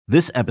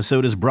This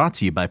episode is brought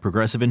to you by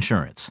Progressive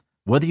Insurance.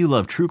 Whether you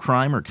love true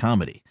crime or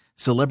comedy,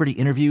 celebrity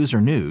interviews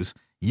or news,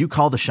 you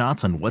call the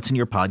shots on what's in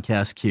your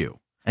podcast queue.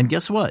 And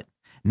guess what?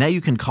 Now you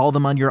can call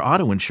them on your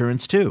auto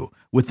insurance too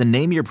with the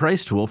Name Your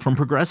Price tool from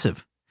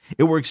Progressive.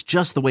 It works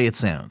just the way it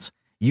sounds.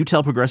 You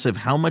tell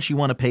Progressive how much you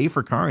want to pay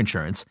for car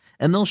insurance,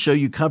 and they'll show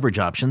you coverage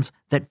options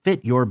that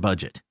fit your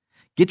budget.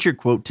 Get your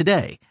quote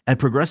today at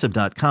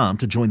Progressive.com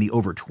to join the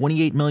over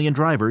 28 million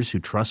drivers who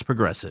trust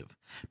Progressive.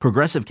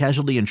 Progressive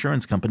Casualty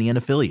Insurance Company and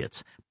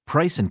Affiliates.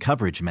 Price and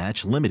coverage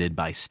match limited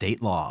by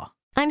state law.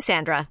 I'm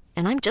Sandra,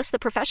 and I'm just the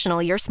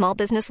professional your small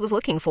business was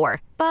looking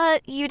for.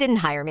 But you didn't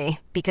hire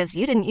me because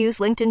you didn't use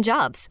LinkedIn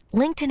Jobs.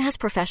 LinkedIn has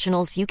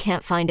professionals you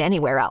can't find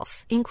anywhere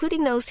else,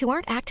 including those who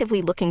aren't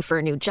actively looking for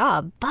a new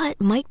job, but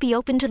might be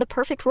open to the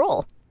perfect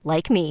role,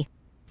 like me.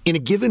 In a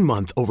given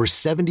month, over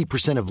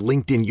 70% of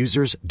LinkedIn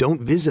users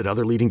don't visit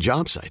other leading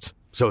job sites.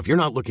 So if you're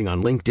not looking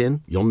on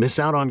LinkedIn, you'll miss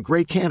out on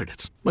great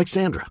candidates like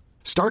Sandra.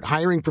 Start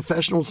hiring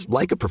professionals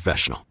like a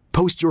professional.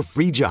 Post your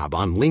free job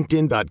on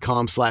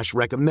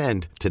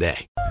linkedin.com/recommend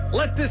today.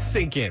 Let this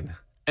sink in.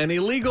 An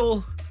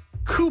illegal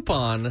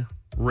coupon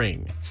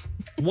ring.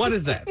 What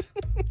is that?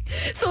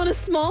 So in a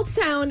small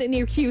town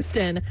near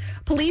Houston,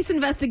 police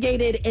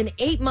investigated an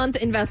 8-month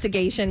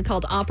investigation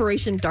called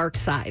Operation Dark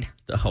Side.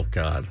 Oh,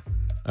 God.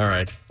 All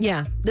right.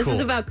 Yeah. This Cool. is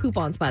about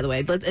coupons, by the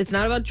way. It's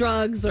not about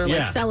drugs or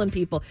like selling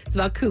people. It's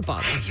about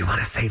coupons. Hey, you want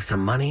to save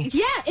some money?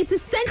 Yeah, it's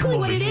essentially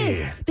what it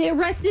is. They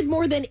arrested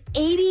more than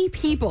 80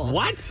 people.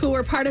 What? Who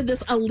were part of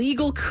this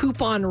illegal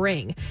coupon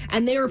ring.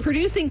 And they were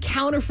producing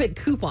counterfeit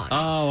coupons.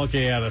 Oh,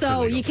 okay. Yeah, that's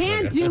So illegal. you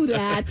can't do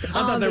that, I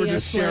thought they were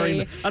just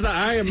sharing.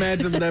 I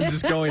imagined them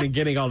just going and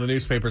getting all the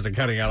newspapers and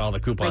cutting out all the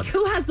coupons. Like,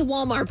 who has the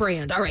Walmart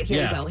brand? All right,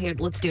 here we go. Here,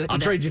 let's do it. I'll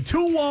trade you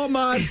 2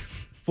 Walmarts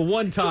for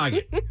 1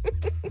 Target.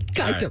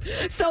 Kind of.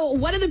 So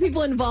one of the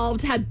people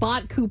involved had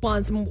bought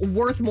coupons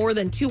worth more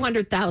than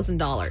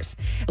 $200,000,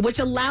 which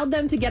allowed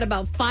them to get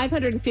about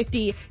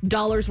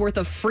 $550 worth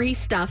of free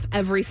stuff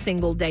every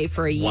single day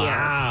for a year.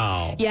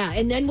 Wow. Yeah,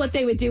 and then what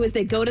they would do is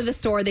they'd go to the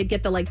store, they'd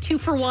get the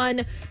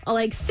 2-for-1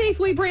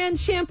 Safeway brand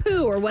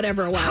shampoo or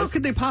whatever it was. How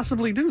could they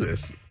possibly do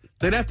this?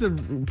 They'd have to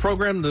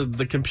program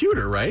the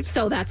computer, right?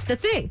 So that's the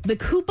thing. The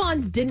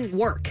coupons didn't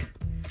work.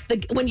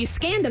 When you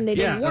scanned them, they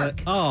didn't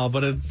work.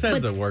 But it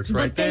says it works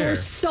right there. But they were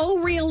so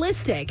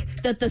realistic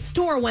that the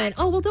store went,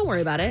 oh, well, don't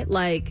worry about it.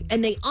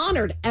 And they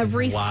honored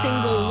every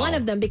single one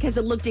of them because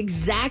it looked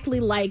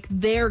exactly like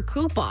their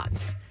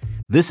coupons.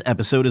 This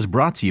episode is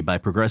brought to you by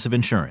Progressive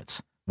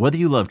Insurance. Whether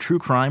you love true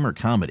crime or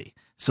comedy,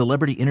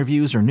 celebrity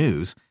interviews or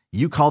news,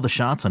 you call the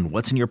shots on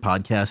what's in your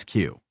podcast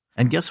queue.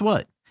 And guess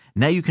what?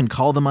 Now you can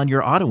call them on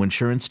your auto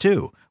insurance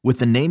too with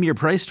the Name Your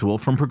Price tool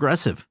from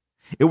Progressive.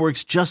 It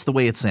works just the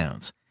way it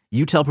sounds.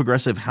 You tell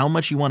Progressive how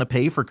much you want to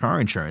pay for car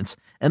insurance,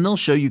 and they'll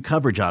show you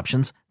coverage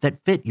options that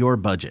fit your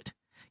budget.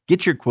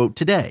 Get your quote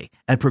today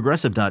at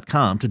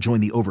Progressive.com to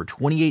join the over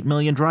 28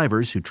 million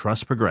drivers who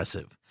trust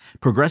Progressive.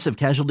 Progressive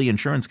Casualty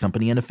Insurance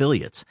Company and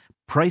Affiliates.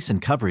 Price and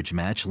coverage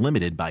match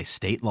limited by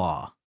state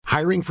law.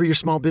 Hiring for your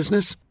small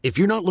business? If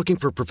you're not looking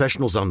for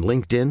professionals on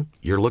LinkedIn,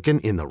 you're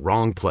looking in the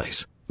wrong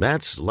place.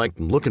 That's like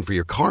looking for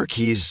your car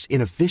keys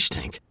in a fish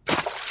tank.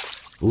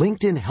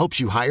 LinkedIn helps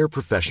you hire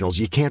professionals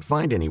you can't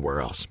find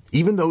anywhere else,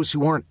 even those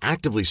who aren't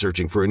actively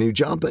searching for a new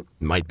job but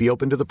might be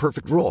open to the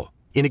perfect role.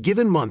 In a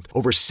given month,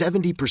 over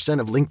 70%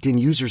 of LinkedIn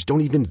users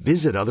don't even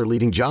visit other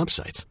leading job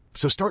sites.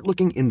 So start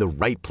looking in the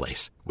right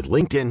place. With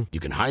LinkedIn, you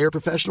can hire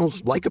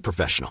professionals like a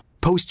professional.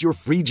 Post your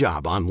free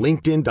job on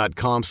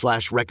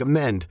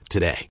linkedin.com/recommend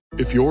today.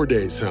 If your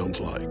day sounds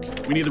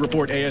like we need the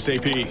report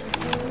ASAP,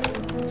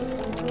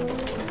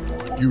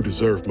 you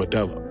deserve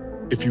Modelo.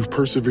 If you've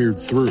persevered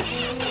through,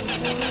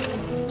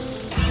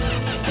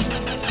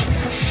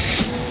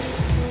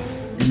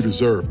 you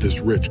deserve this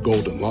rich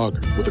golden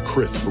lager with a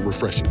crisp but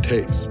refreshing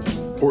taste.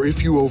 Or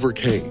if you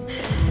overcame. 2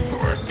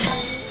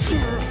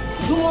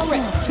 more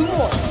reps, 2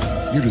 more.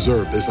 You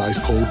deserve this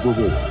ice-cold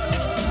reward.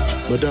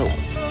 Modelo,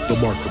 the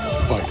Markable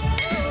Fighter.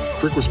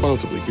 Drink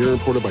responsibly. Beer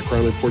imported by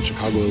Crown Imports,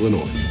 Chicago,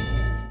 Illinois.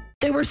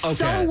 They were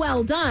so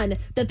well done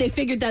that they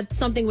figured that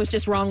something was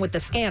just wrong with the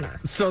scanner.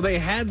 So they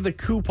had the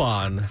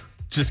coupon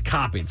just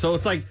copied. So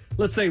it's like,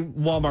 let's say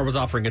Walmart was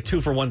offering a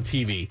 2-for-1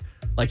 TV.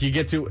 Like you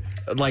get to,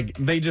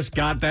 they just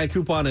got that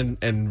coupon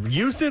and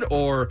used it,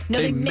 or no,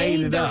 they made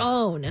it their up.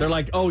 own. They're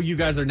like, oh, you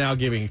guys are now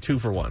giving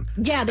 2-for-1.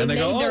 Yeah, they and they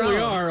made go, their oh, own. we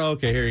are.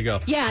 Okay, here you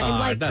go.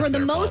 Yeah, and for the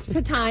most of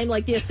the time,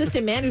 the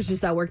assistant managers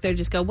that work there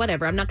just go,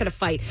 whatever, I'm not going to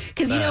fight.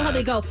 Because you know how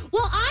they go,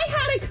 well, I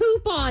had a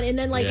coupon, and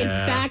then it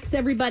backs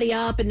everybody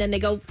up, and then they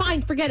go,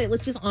 fine, forget it,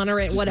 let's just honor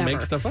it, whatever.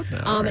 Just make stuff up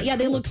now. Yeah,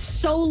 they look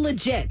so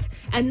legit.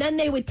 And then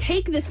they would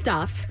take this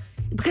stuff.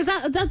 Because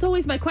that's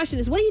always my question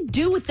is, what do you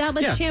do with that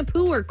much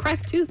shampoo or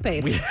Crest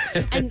toothpaste?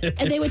 and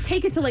they would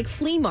take it to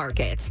flea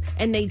markets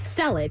and they'd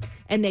sell it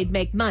and they'd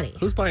make money.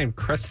 Who's buying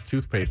Crest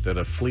toothpaste at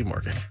a flea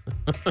market?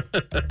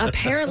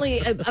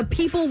 Apparently,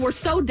 people were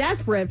so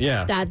desperate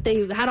that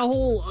they had a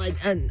whole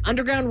an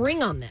underground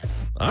ring on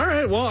this. All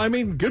right. Well, I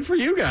mean, good for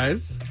you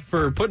guys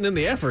for putting in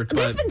the effort.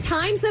 There's been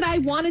times that I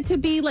wanted to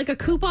be like a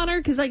couponer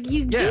because like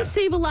you do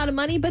save a lot of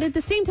money, but at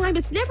the same time,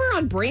 it's never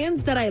on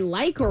brands that I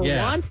like or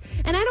want.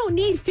 And I don't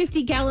need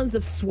 50 gallons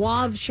of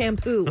Suave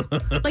shampoo.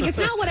 Like, it's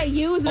not what I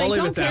use, and I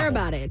don't care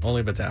about it.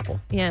 Only if it's Apple.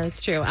 Yeah,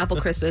 it's true. Apple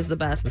Crisp is the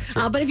best.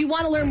 But if you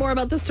want to learn more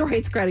about the story,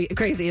 it's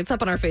crazy. It's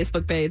up on our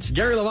Facebook page.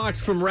 Gary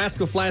LaVox from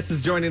Rascal Flatts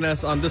is joining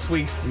us on this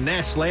week's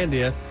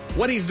Nashlandia.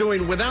 What he's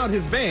doing without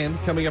his band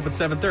coming up at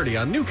 7:30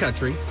 on New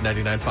Country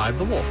 99.5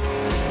 The Wolf.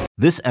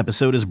 This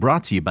episode is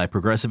brought to you by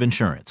Progressive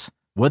Insurance.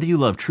 Whether you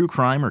love true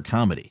crime or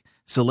comedy,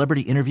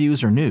 celebrity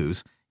interviews or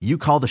news, you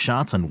call the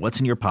shots on what's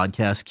in your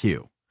podcast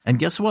queue. And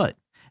guess what?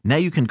 Now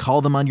you can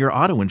call them on your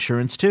auto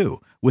insurance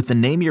too with the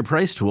Name Your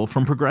Price tool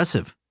from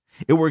Progressive.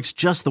 It works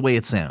just the way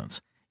it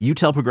sounds. You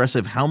tell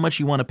Progressive how much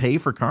you want to pay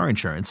for car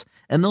insurance,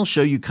 and they'll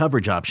show you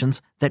coverage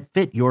options that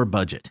fit your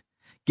budget.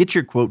 Get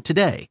your quote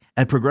today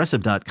at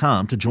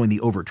Progressive.com to join the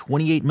over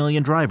 28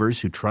 million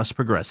drivers who trust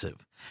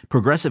Progressive.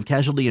 Progressive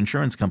Casualty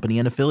Insurance Company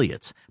and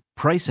Affiliates.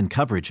 Price and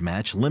coverage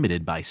match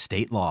limited by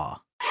state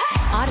law.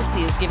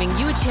 Odyssey is giving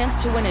you a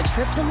chance to win a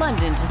trip to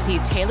London to see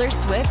Taylor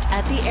Swift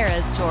at the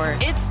Eras Tour.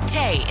 It's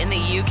Tay in the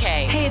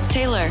UK. Hey, it's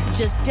Taylor.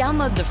 Just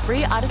download the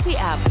free Odyssey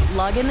app,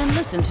 log in and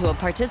listen to a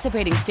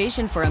participating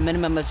station for a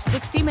minimum of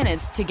 60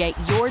 minutes to get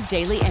your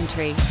daily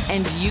entry.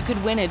 And you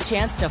could win a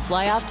chance to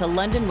fly off to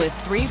London with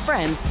 3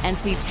 friends and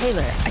see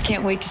Taylor. I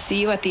can't wait to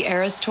see you at the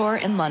Eras Tour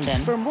in London.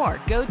 For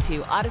more, go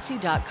to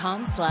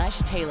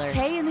odyssey.com/Taylor.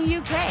 Tay in the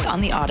UK. It's on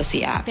the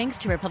Odyssey app. Thanks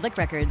to Republic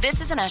Records. This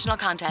is a national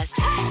contest.